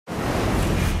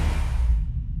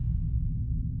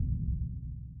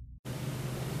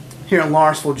here in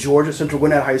Lawrenceville, Georgia, Central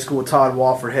Gwinnett High School with Todd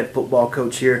Wofford, head football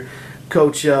coach here.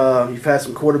 Coach, you've had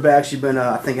some quarterbacks. You've been,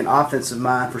 I think, an offensive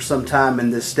mind for some time in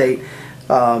this state.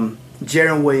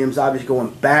 Jarren Williams, obviously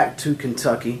going back to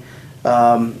Kentucky.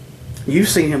 You've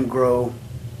seen him grow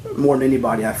more than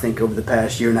anybody, I think, over the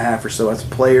past year and a half or so as a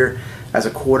player, as a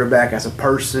quarterback, as a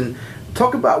person.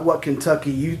 Talk about what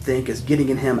Kentucky you think is getting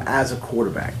in him as a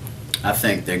quarterback. I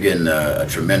think they're getting a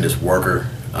tremendous worker.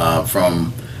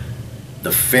 From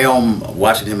the film,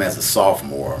 watching him as a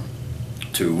sophomore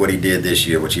to what he did this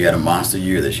year, which he had a monster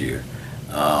year this year.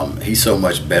 He's so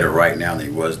much better right now than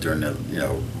he was during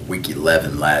the week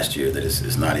 11 last year that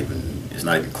it's not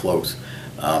even close.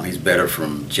 He's better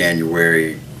from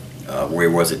January where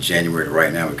he was at January to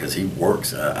right now because he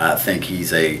works. I think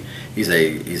he's a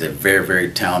very,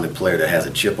 very talented player that has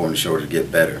a chip on his shoulder to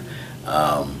get better.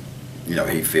 I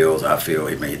feel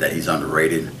that he's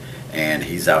underrated, and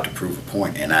he's out to prove a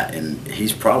point. And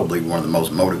he's probably one of the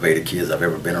most motivated kids I've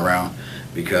ever been around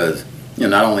because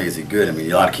not only is he good. I mean,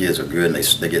 a lot of kids are good and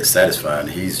they get satisfied, and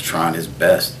he's trying his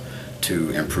best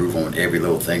to improve on every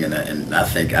little thing. And I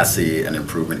think I see an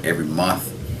improvement every month.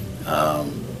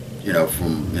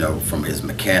 From his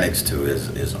mechanics to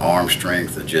his arm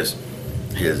strength, to just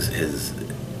his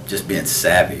being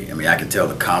savvy. I mean, I can tell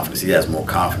the confidence. He has more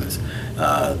confidence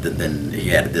than he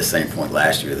had at this same point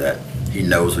last year. That he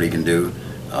knows what he can do.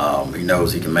 He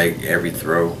knows he can make every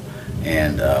throw,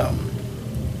 and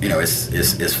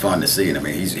it's fun to see. And I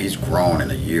mean, he's grown in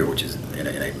a year, which is in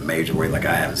a major way like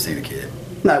I haven't seen a kid.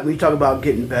 Now, when you talk about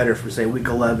getting better from, say, week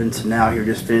 11 to now, you're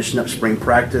just finishing up spring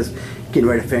practice, getting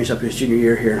ready to finish up his junior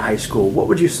year here in high school. What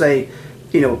would you say,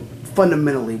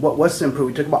 fundamentally, what's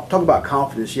improved? Talk about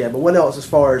confidence, yeah, but what else as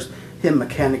far as him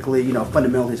mechanically,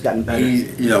 fundamentally has gotten better?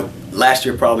 Last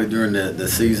year probably during the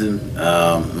season,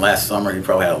 last summer he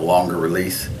probably had a longer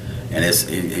release, and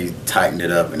he tightened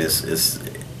it up, and it's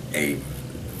a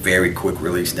very quick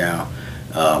release now.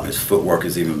 His footwork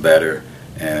is even better.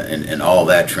 And all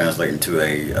that translating to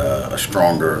a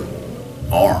stronger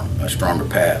arm, a stronger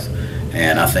pass.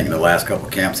 And I think in the last couple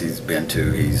of camps he's been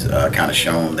to, he's kind of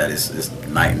shown that it's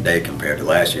night and day compared to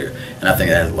last year. And I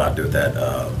think that has a lot to do with that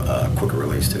quicker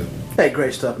release too. Hey,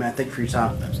 great stuff, man. Thank you for your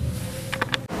time.